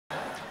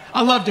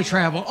I love to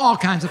travel, all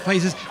kinds of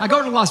places. I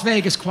go to Las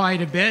Vegas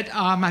quite a bit.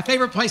 My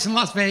favorite place in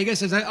Las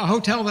Vegas is a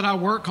hotel that I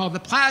work called the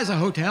Plaza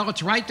Hotel.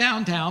 It's right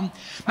downtown.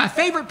 My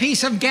favorite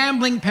piece of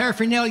gambling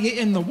paraphernalia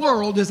in the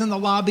world is in the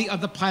lobby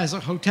of the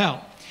Plaza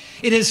Hotel.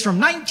 It is from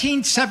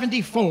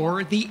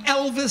 1974, the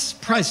Elvis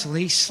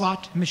Presley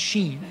slot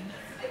machine.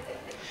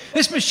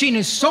 This machine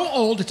is so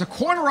old, it's a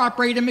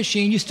quarter-operated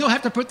machine. You still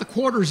have to put the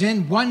quarters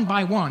in one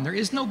by one. There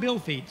is no bill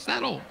feed. It's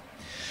that old.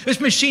 This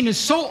machine is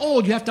so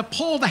old, you have to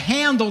pull the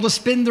handle to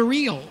spin the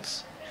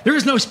reels. There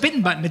is no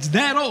spin button. It's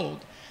that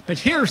old. But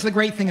here's the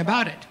great thing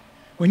about it.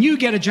 When you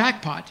get a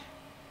jackpot,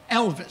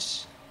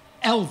 Elvis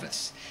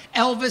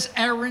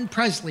Aaron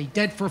Presley,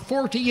 dead for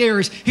 40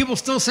 years, he will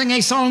still sing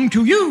a song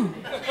to you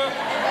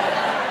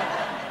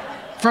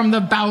from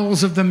the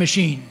bowels of the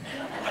machine.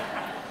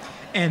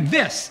 And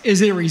this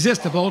is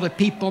irresistible to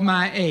people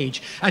my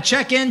age. I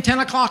check in 10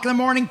 o'clock in the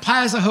morning,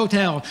 Plaza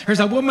Hotel.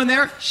 There's a woman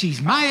there.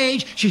 She's my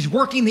age. She's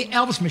working the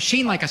Elvis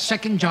machine like a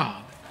second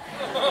job.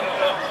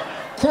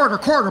 Quarter,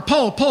 pull,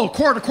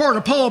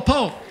 quarter,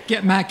 pull.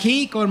 Get my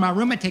key, go to my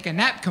room and take a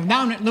nap, come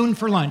down at noon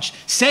for lunch.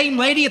 Same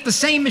lady at the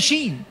same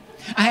machine.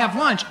 I have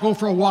lunch, go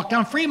for a walk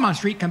down Fremont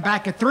Street, come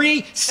back at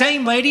 3,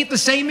 same lady at the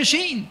same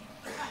machine.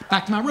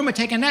 Back to my room, I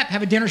take a nap,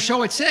 have a dinner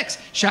show at 6,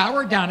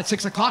 shower, down at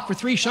 6 o'clock for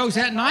 3 shows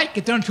that night,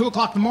 get done at 2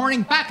 o'clock in the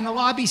morning, back in the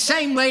lobby,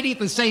 same lady at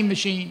the same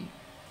machine.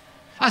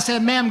 I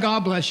said, ma'am,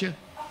 God bless you.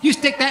 You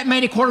stick that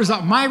many quarters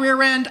up my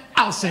rear end,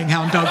 I'll sing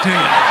Hound Dog to you.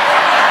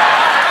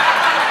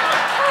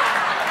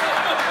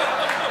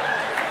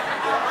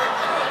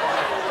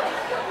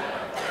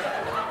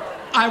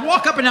 I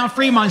walk up and down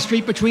Fremont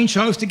Street between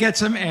shows to get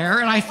some air,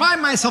 and I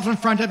find myself in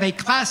front of a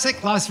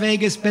classic Las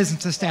Vegas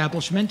business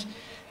establishment,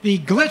 the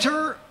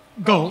Glitter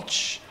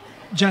Gulch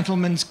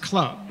Gentlemen's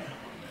Club.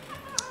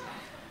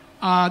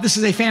 This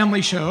is a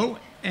family show,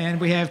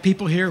 and we have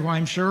people here who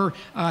I'm sure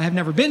have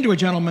never been to a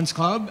gentleman's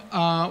club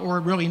or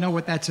really know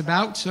what that's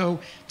about. So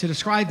to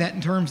describe that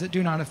in terms that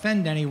do not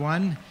offend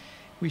anyone,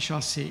 we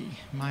shall see.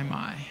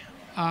 My.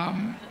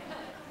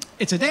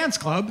 It's a dance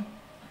club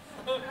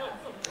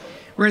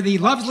where the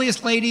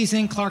loveliest ladies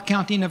in Clark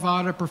County,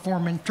 Nevada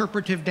perform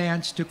interpretive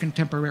dance to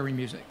contemporary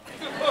music.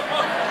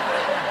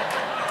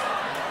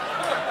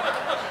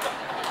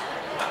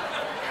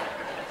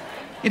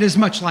 It is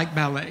much like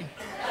ballet.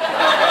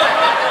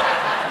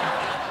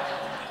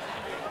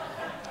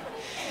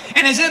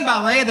 And as in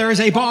ballet, there is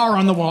a bar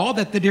on the wall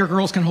that the dear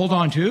girls can hold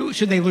on to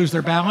should they lose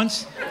their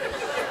balance.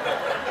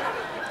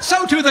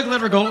 So too the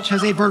Glitter Gulch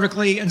has a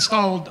vertically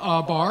installed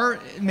bar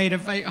made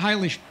of a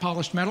highly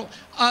polished metal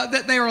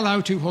that they are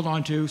allowed to hold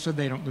on to so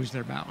they don't lose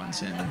their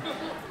balance. And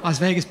Las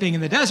Vegas being in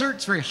the desert,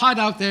 it's very hot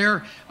out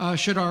there.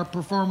 Should our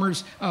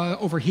performers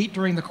overheat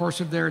during the course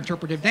of their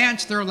interpretive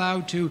dance, they're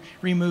allowed to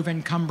remove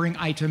encumbering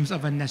items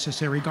of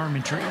unnecessary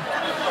garmentry.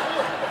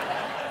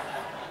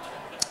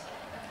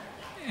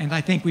 And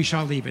I think we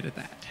shall leave it at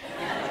that.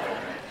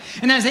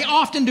 And as they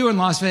often do in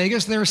Las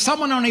Vegas, there is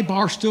someone on a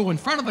bar stool in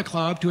front of the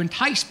club to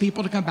entice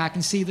people to come back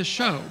and see the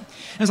show.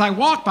 As I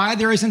walk by,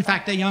 there is in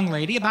fact a young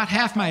lady, about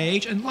half my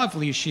age, and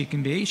lovely as she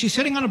can be. She's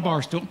sitting on a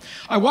bar stool.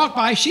 I walk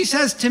by, she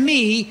says to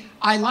me,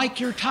 "I like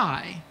your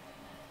tie."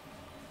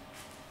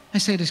 I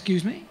said,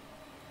 "Excuse me?"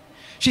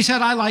 She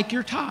said, "I like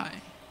your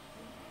tie."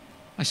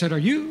 I said, "Are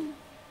you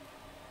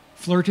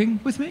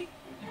flirting with me?"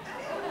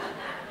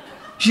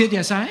 She said,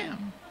 "Yes, I am."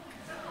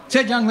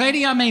 Said, "Young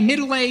lady, I'm a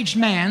middle-aged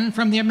man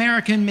from the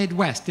American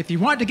Midwest. If you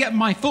want to get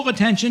my full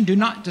attention, do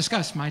not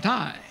discuss my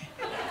tie.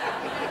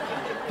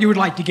 If you would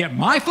like to get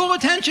my full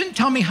attention,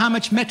 tell me how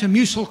much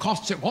Metamucil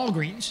costs at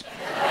Walgreens."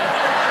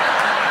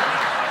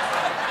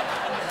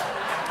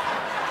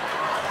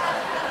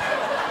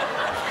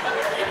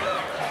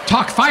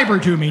 Talk fiber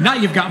to me, now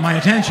you've got my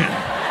attention.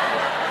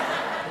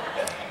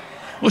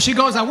 Well, she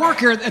goes, "I work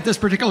here at this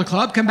particular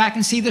club, come back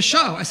and see the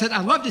show." I said,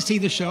 "I'd love to see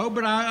the show,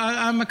 but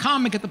I'm a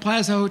comic at the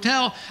Plaza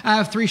Hotel. I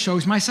have 3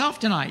 shows myself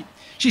tonight."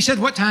 She said,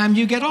 "What time do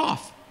you get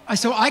off?" I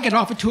said, "I get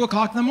off at 2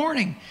 o'clock in the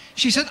morning."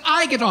 She said,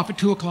 "I get off at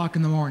 2 o'clock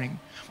in the morning.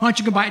 Why don't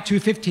you go by at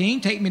 2:15,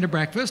 take me to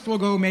breakfast.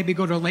 We'll maybe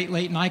go to a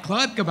late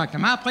nightclub, go back to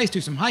my place, do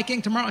some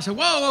hiking tomorrow." I said,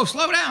 whoa,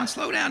 slow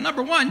down.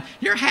 Number one,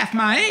 you're half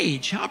my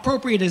age. How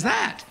appropriate is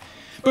that?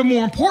 But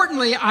more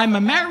importantly, I'm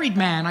a married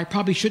man. I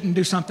probably shouldn't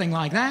do something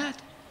like that.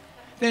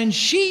 Then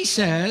she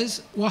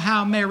says, "Well,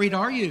 how married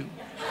are you?"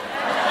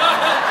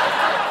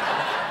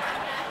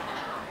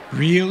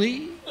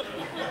 Really?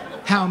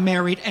 How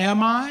married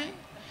am I?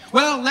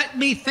 Well, let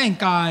me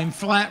think. I'm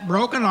flat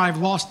broke and I've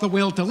lost the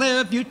will to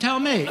live. You tell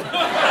me.